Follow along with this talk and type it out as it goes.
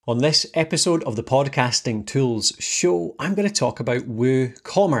On this episode of the Podcasting Tools Show, I'm going to talk about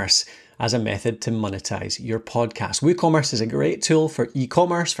Woocommerce as a method to monetize your podcast. Woocommerce is a great tool for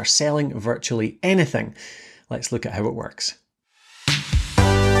e-commerce, for selling virtually anything. Let's look at how it works.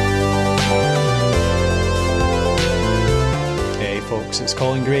 Hey folks, it's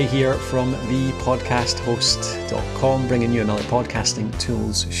Colin Gray here from thepodcasthost.com, bringing you another Podcasting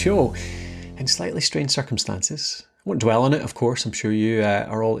Tools Show. In slightly strange circumstances. I won't dwell on it, of course. I'm sure you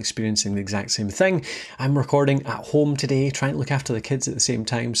are all experiencing the exact same thing. I'm recording at home today, trying to look after the kids at the same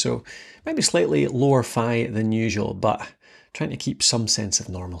time, so maybe slightly lower fi than usual, but trying to keep some sense of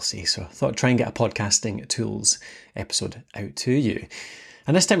normalcy. So I thought I'd try and get a Podcasting Tools episode out to you.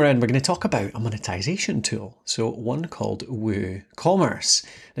 And this time around, we're going to talk about a monetization tool. So one called Woocommerce.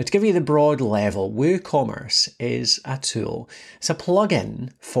 Now, to give you the broad level, Woocommerce is a tool. It's a plugin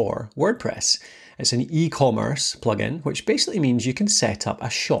for WordPress. It's an e-commerce plugin, which basically means you can set up a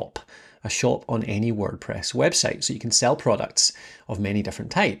shop on any WordPress website. So you can sell products of many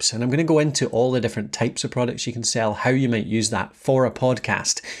different types. And I'm going to go into all the different types of products you can sell, how you might use that for a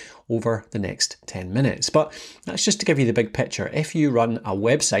podcast over the next 10 minutes. But that's just to give you the big picture. If you run a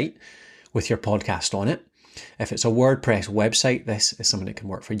website with your podcast on it, if it's a WordPress website, this is something that can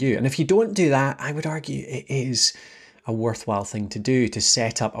work for you. And if you don't do that, I would argue it is a worthwhile thing to do, to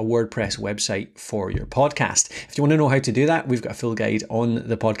set up a WordPress website for your podcast. If you want to know how to do that, we've got a full guide on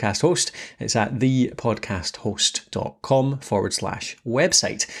the Podcast Host. It's at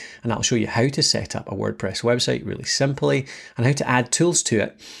thepodcasthost.com/website. And that'll show you how to set up a WordPress website really simply and how to add tools to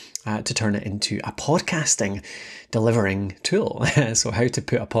it to turn it into a podcasting delivering tool. So how to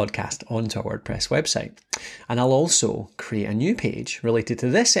put a podcast onto a WordPress website. And I'll also create a new page related to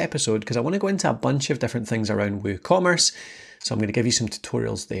this episode because I want to go into a bunch of different things around WooCommerce. So I'm going to give you some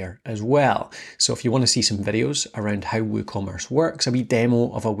tutorials there as well. So if you want to see some videos around how WooCommerce works, a wee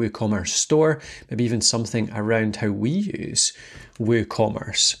demo of a WooCommerce store, maybe even something around how we use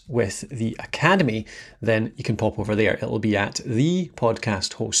WooCommerce with the Academy, then you can pop over there. It'll be at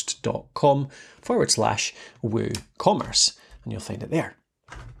thepodcasthost.com/WooCommerce and you'll find it there.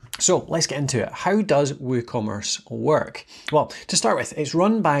 So let's get into it. How does WooCommerce work? Well, to start with, it's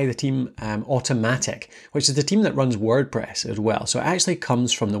run by the team Automatic, which is the team that runs WordPress as well. So it actually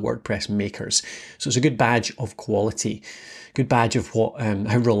comes from the WordPress makers. So it's a good badge of quality, good badge of what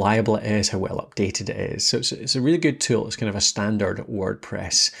how reliable it is, how well updated it is. So it's a really good tool. It's kind of a standard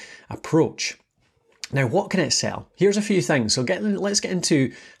WordPress approach. Now, what can it sell? Here's a few things. So let's get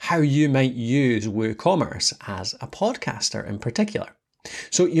into how you might use WooCommerce as a podcaster in particular.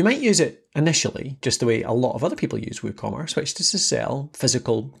 So you might use it initially just the way a lot of other people use WooCommerce, which is to sell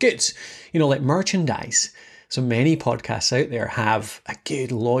physical goods, like merchandise. So many podcasts out there have a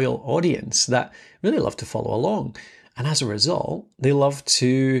good, loyal audience that really love to follow along. And as a result, they love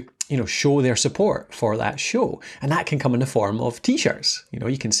to, show their support for that show. And that can come in the form of t-shirts.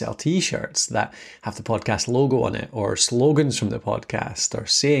 You can sell t-shirts that have the podcast logo on it, or slogans from the podcast, or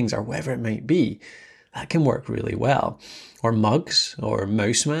sayings, or whatever it might be. That can work really well. Or mugs, or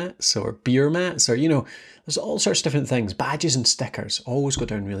mouse mats, or beer mats, or, there's all sorts of different things. Badges and stickers always go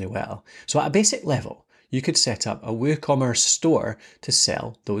down really well. So at a basic level, you could set up a WooCommerce store to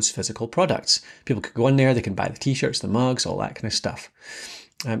sell those physical products. People could go in there, they can buy the t-shirts, the mugs, all that kind of stuff.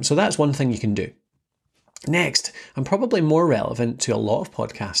 So that's one thing you can do. Next, and probably more relevant to a lot of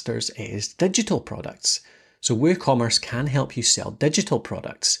podcasters, is digital products. So WooCommerce can help you sell digital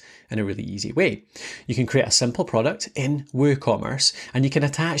products in a really easy way. You can create a simple product in WooCommerce and you can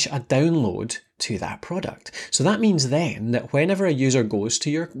attach a download to that product. So that means then that whenever a user goes to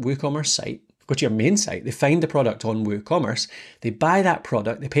your WooCommerce site, go to your main site, they find the product on WooCommerce, they buy that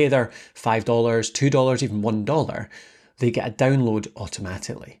product, they pay their $5, $2, even $1, they get a download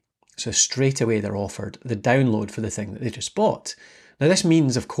automatically. So straight away they're offered the download for the thing that they just bought. Now this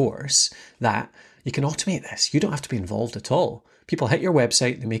means, of course, that you can automate this. You don't have to be involved at all. People hit your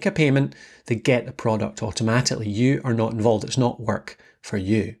website, they make a payment, they get the product automatically. You are not involved. It's not work for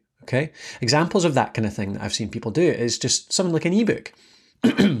you. Okay? Examples of that kind of thing that I've seen people do is just something like an ebook.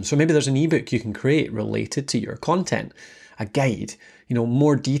 So maybe there's an ebook you can create related to your content, a guide,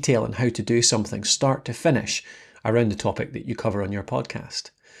 more detail on how to do something start to finish around the topic that you cover on your podcast.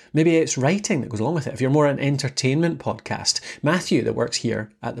 Maybe it's writing that goes along with it. If you're more an entertainment podcast, Matthew, that works here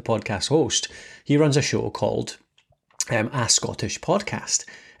at the Podcast Host, he runs a show called A Scottish Podcast.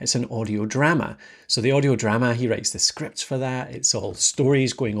 It's an audio drama. So the audio drama, he writes the scripts for that. It's all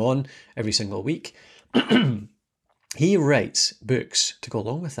stories going on every single week. He writes books to go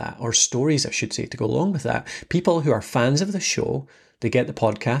along with that, or stories, I should say, to go along with that. People who are fans of the show, they get the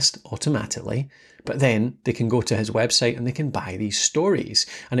podcast automatically, but then they can go to his website and they can buy these stories,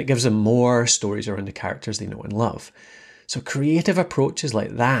 and it gives them more stories around the characters they know and love. So creative approaches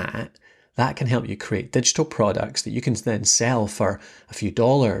like that can help you create digital products that you can then sell for a few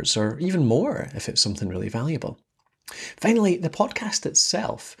dollars or even more if it's something really valuable. Finally, the podcast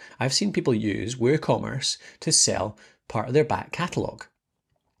itself. I've seen people use Woocommerce to sell part of their back catalogue.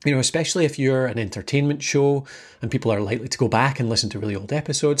 Especially if you're an entertainment show and people are likely to go back and listen to really old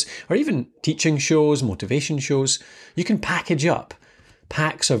episodes, or even teaching shows, motivation shows, you can package up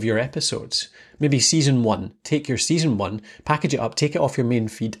packs of your episodes. Maybe season 1, take your season 1, package it up, take it off your main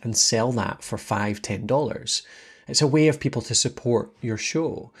feed and sell that for $5, $10. It's a way of people to support your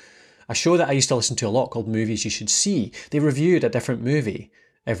show. A show that I used to listen to a lot called Movies You Should See. They reviewed a different movie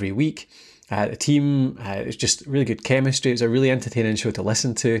every week. The team, it was just really good chemistry. It was a really entertaining show to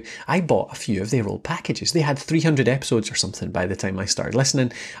listen to. I bought a few of their old packages. They had 300 episodes or something by the time I started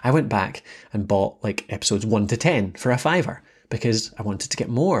listening. I went back and bought episodes 1 to 10 for $5 because I wanted to get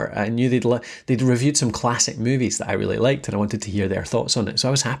more. I knew they'd reviewed some classic movies that I really liked and I wanted to hear their thoughts on it. So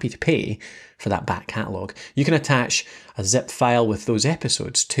I was happy to pay for that back catalogue. You can attach a zip file with those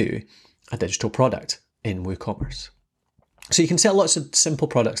episodes to a digital product in WooCommerce. So you can sell lots of simple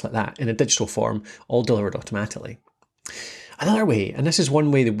products like that in a digital form, all delivered automatically. Another way, and this is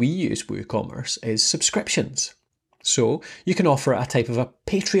one way that we use WooCommerce, is subscriptions. So you can offer a type of a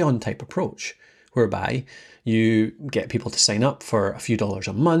Patreon type approach, whereby you get people to sign up for a few dollars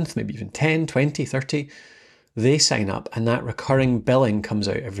a month, maybe even 10, 20, 30. They sign up and that recurring billing comes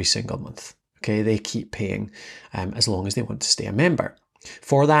out every single month. Okay, they keep paying as long as they want to stay a member.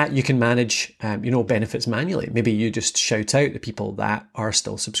 For that, you can manage, benefits manually. Maybe you just shout out the people that are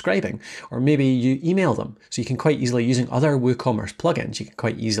still subscribing, or maybe you email them. So you can quite easily, using other WooCommerce plugins, you can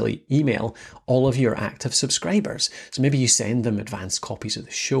quite easily email all of your active subscribers. So maybe you send them advanced copies of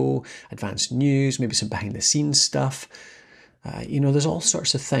the show, advanced news, maybe some behind the scenes stuff. There's all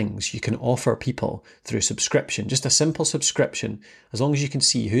sorts of things you can offer people through subscription. Just a simple subscription. As long as you can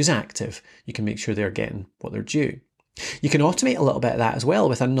see who's active, you can make sure they're getting what they're due. You can automate a little bit of that as well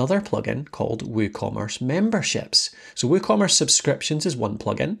with another plugin called WooCommerce Memberships. So WooCommerce Subscriptions is one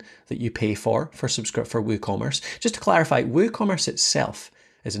plugin that you pay for WooCommerce. Just to clarify, WooCommerce itself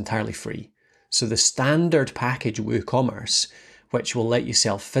is entirely free. So the standard package WooCommerce, which will let you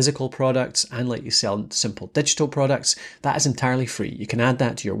sell physical products and let you sell simple digital products, that is entirely free. You can add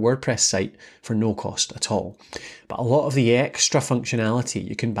that to your WordPress site for no cost at all. But a lot of the extra functionality,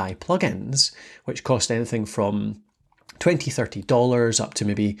 you can buy plugins, which cost anything from $20, $30 up to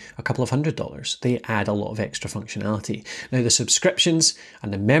maybe a couple of $100. They add a lot of extra functionality. Now the subscriptions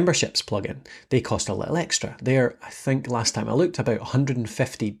and the memberships plugin, they cost a little extra. They're, I think last time I looked, about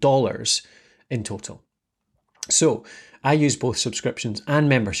 $150 in total. So I use both subscriptions and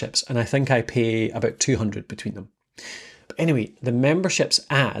memberships, and I think I pay about $200 between them. But anyway, the memberships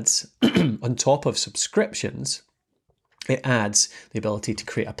adds on top of subscriptions, it adds the ability to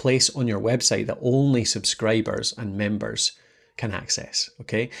create a place on your website that only subscribers and members can access.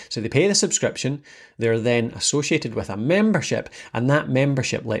 Okay, so they pay the subscription, they're then associated with a membership, and that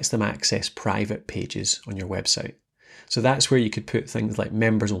membership lets them access private pages on your website. So that's where you could put things like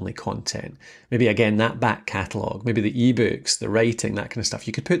members only content. Maybe again, that back catalogue, maybe the ebooks, the writing, that kind of stuff.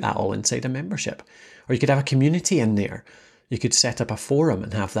 You could put that all inside a membership. Or you could have a community in there. You could set up a forum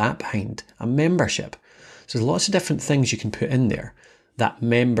and have that behind a membership. So there's lots of different things you can put in there that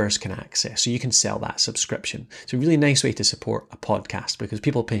members can access. So you can sell that subscription. It's a really nice way to support a podcast because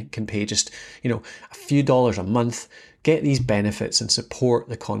people can pay just, a few dollars a month, get these benefits and support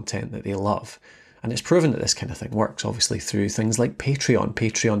the content that they love. And it's proven that this kind of thing works, obviously, through things like Patreon.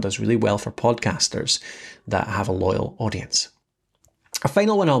 Patreon does really well for podcasters that have a loyal audience. A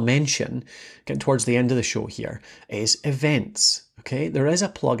final one I'll mention, getting towards the end of the show here, is events. Okay, there is a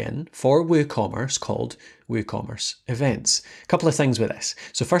plugin for WooCommerce called WooCommerce Events. A couple of things with this.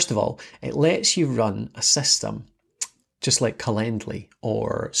 So first of all, it lets you run a system just like Calendly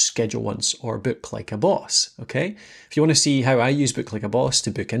or Schedule Once or Book Like a Boss. Okay, if you want to see how I use Book Like a Boss to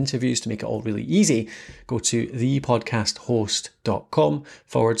book interviews to make it all really easy, go to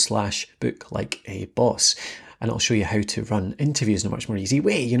thepodcasthost.com/book like a boss. And I'll show you how to run interviews in a much more easy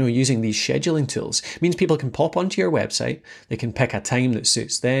way, using these scheduling tools. It means people can pop onto your website, they can pick a time that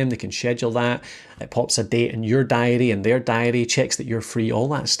suits them, they can schedule that, it pops a date in your diary and their diary, checks that you're free, all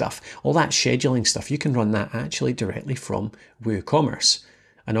that stuff. All that scheduling stuff, you can run that actually directly from WooCommerce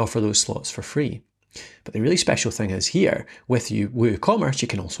and offer those slots for free. But the really special thing is here, with WooCommerce, you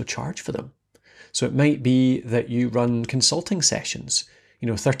can also charge for them. So it might be that you run consulting sessions.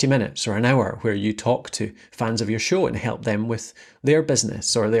 30 minutes or an hour where you talk to fans of your show and help them with their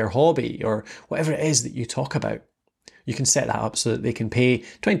business or their hobby or whatever it is that you talk about. You can set that up so that they can pay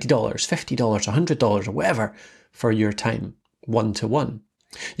 $20, $50, $100 or whatever for your time one-to-one.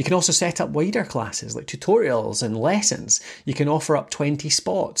 You can also set up wider classes like tutorials and lessons. You can offer up 20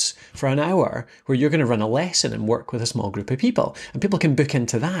 spots for an hour where you're going to run a lesson and work with a small group of people, and people can book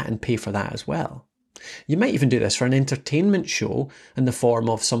into that and pay for that as well. You might even do this for an entertainment show in the form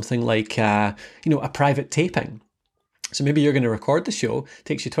of something like a private taping. So maybe you're going to record the show,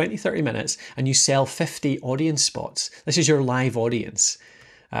 takes you 20, 30 minutes, and you sell 50 audience spots. This is your live audience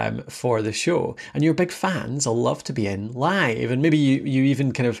for the show. And your big fans will love to be in live. And maybe you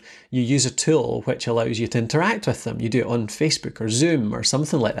even you use a tool which allows you to interact with them. You do it on Facebook or Zoom or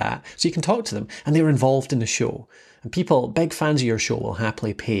something like that. So you can talk to them and they're involved in the show. And people, big fans of your show, will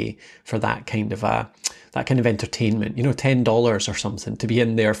happily pay for that kind of entertainment, $10 or something to be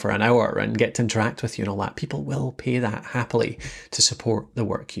in there for an hour and get to interact with you and all that. People will pay that happily to support the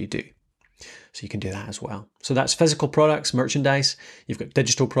work you do. So you can do that as well. So that's physical products, merchandise. You've got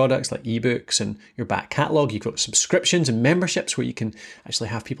digital products like ebooks and your back catalogue. You've got subscriptions and memberships where you can actually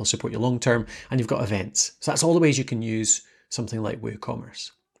have people support you long term. And you've got events. So that's all the ways you can use something like WooCommerce.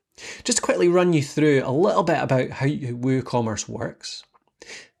 Just to quickly run you through a little bit about how WooCommerce works.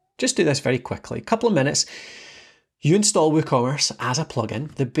 Just do this very quickly, a couple of minutes. You install WooCommerce as a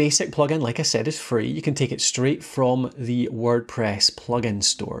plugin. The basic plugin, like I said, is free. You can take it straight from the WordPress plugin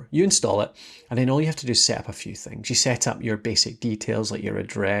store. You install it, and then all you have to do is set up a few things. You set up your basic details like your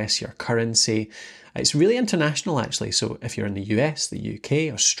address, your currency. It's really international, actually. So if you're in the US, the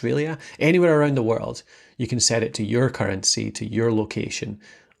UK, Australia, anywhere around the world, you can set it to your currency, to your location,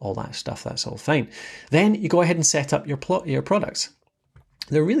 all that stuff. That's all fine. Then you go ahead and set up your products.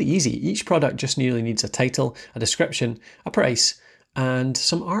 They're really easy. Each product just nearly needs a title, a description, a price, and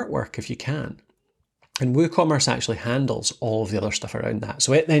some artwork if you can. And WooCommerce actually handles all of the other stuff around that.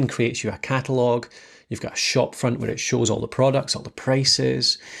 So it then creates you a catalogue. You've got a shop front where it shows all the products, all the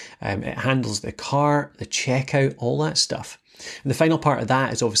prices. It handles the cart, the checkout, all that stuff. And the final part of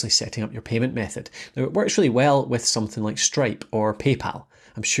that is obviously setting up your payment method. Now, it works really well with something like Stripe or PayPal.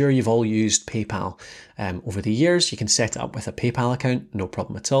 I'm sure you've all used PayPal over the years. You can set it up with a PayPal account, no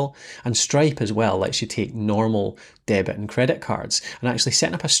problem at all. And Stripe as well lets you take normal debit and credit cards. And actually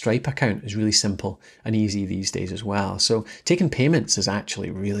setting up a Stripe account is really simple and easy these days as well. So taking payments is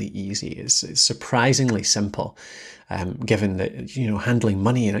actually really easy. It's surprisingly simple, given that, handling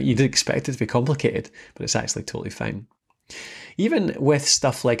money, you'd expect it to be complicated, but it's actually totally fine. Even with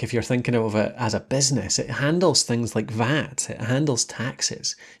stuff like if you're thinking of it as a business, it handles things like VAT, it handles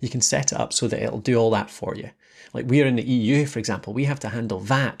taxes. You can set it up so that it'll do all that for you. Like we're in the EU, for example, we have to handle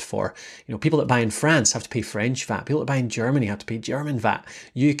VAT for, people that buy in France have to pay French VAT. People that buy in Germany have to pay German VAT.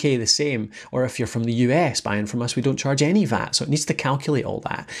 UK the same. Or if you're from the US buying from us, we don't charge any VAT. So it needs to calculate all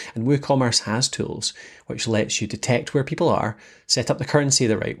that. And WooCommerce has tools which lets you detect where people are, set up the currency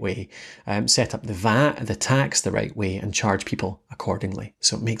the right way, set up the VAT, the tax the right way, and charge people accordingly.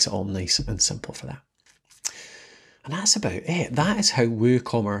 So it makes it all nice and simple for that. And that's about it. That is how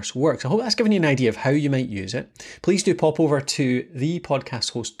WooCommerce works. I hope that's given you an idea of how you might use it. Please do pop over to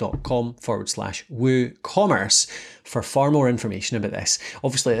thepodcasthost.com/WooCommerce for far more information about this.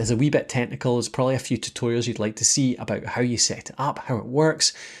 Obviously, it's a wee bit technical. There's probably a few tutorials you'd like to see about how you set it up, how it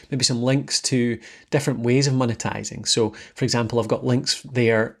works, maybe some links to different ways of monetizing. So, for example, I've got links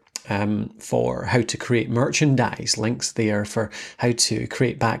there for how to create merchandise, links there for how to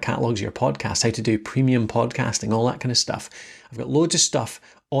create back catalogs of your podcast, how to do premium podcasting, all that kind of stuff. I've got loads of stuff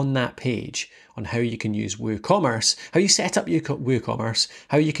on that page on how you can use WooCommerce, how you set up WooCommerce,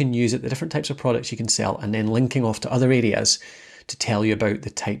 how you can use it, the different types of products you can sell, and then linking off to other areas to tell you about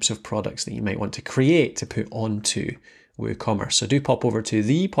the types of products that you might want to create to put onto WooCommerce. So do pop over to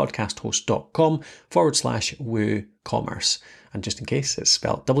thepodcasthost.com/WooCommerce. And just in case, it's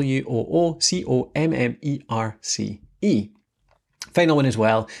spelled WOOCOMMERCE. Final one as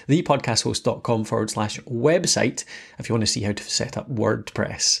well, thepodcasthost.com/website if you want to see how to set up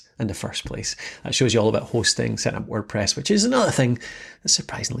WordPress in the first place. That shows you all about hosting, setting up WordPress, which is another thing that's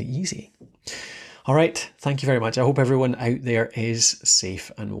surprisingly easy. All right, thank you very much. I hope everyone out there is safe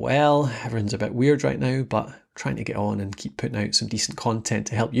and well. Everyone's a bit weird right now, but trying to get on and keep putting out some decent content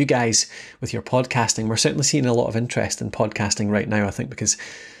to help you guys with your podcasting. We're certainly seeing a lot of interest in podcasting right now, I think, because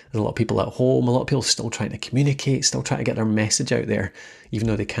there's a lot of people at home, a lot of people still trying to communicate, still trying to get their message out there, even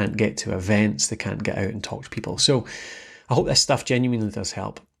though they can't get to events, they can't get out and talk to people. So I hope this stuff genuinely does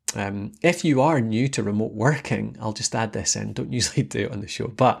help. If you are new to remote working, I'll just add this in. Don't usually do it on the show,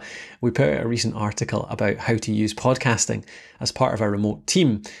 but we put out a recent article about how to use podcasting as part of our remote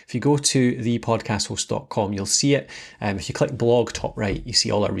team. If you go to thepodcasthost.com, you'll see it. If you click blog top right, you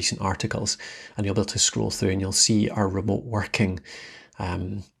see all our recent articles, and you'll be able to scroll through and you'll see our remote working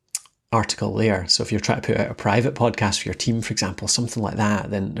article there. So if you're trying to put out a private podcast for your team, for example, something like that,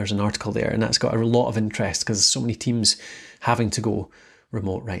 then there's an article there, and that's got a lot of interest because there's so many teams having to go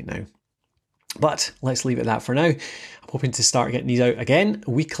remote right now. But let's leave it at that for now. I'm hoping to start getting these out again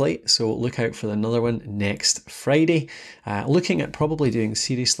weekly, so look out for another one next Friday. Looking at probably doing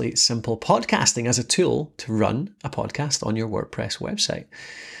seriously simple podcasting as a tool to run a podcast on your WordPress website.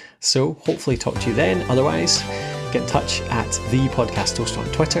 So hopefully talk to you then. Otherwise, get in touch at The Podcast Host on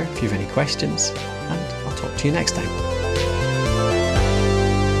Twitter if you have any questions, and I'll talk to you next time.